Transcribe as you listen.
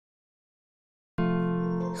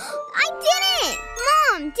I did it!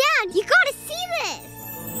 Mom, Dad, you gotta see this!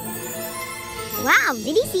 Wow,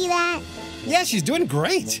 did he see that? Yeah, she's doing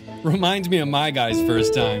great. Reminds me of my guy's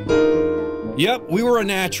first time. Yep, we were a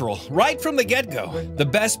natural, right from the get-go. The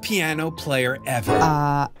best piano player ever.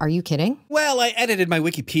 Are you kidding? Well, I edited my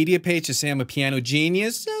Wikipedia page to say I'm a piano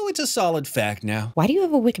genius, so it's a solid fact now. Why do you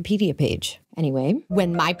have a Wikipedia page? Anyway,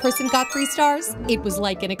 when my person got 3 stars, it was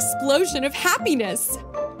like an explosion of happiness.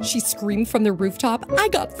 She screamed from the rooftop, "I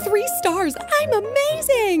got 3 stars! I'm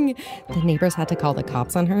amazing!" The neighbors had to call the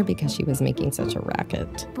cops on her because she was making such a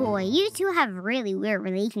racket. Boy, you two have a really weird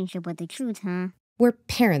relationship with the truth, huh? We're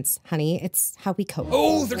parents, honey. It's how we cope.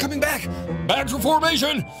 Oh, they're coming back! Back to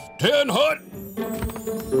formation! 10 hut!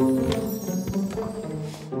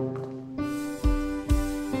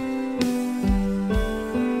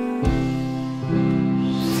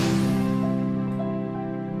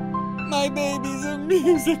 My baby's a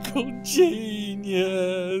musical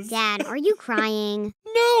genius. Dad, are you crying?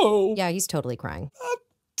 No! Yeah, he's totally crying. I'm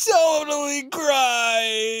totally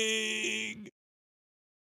crying.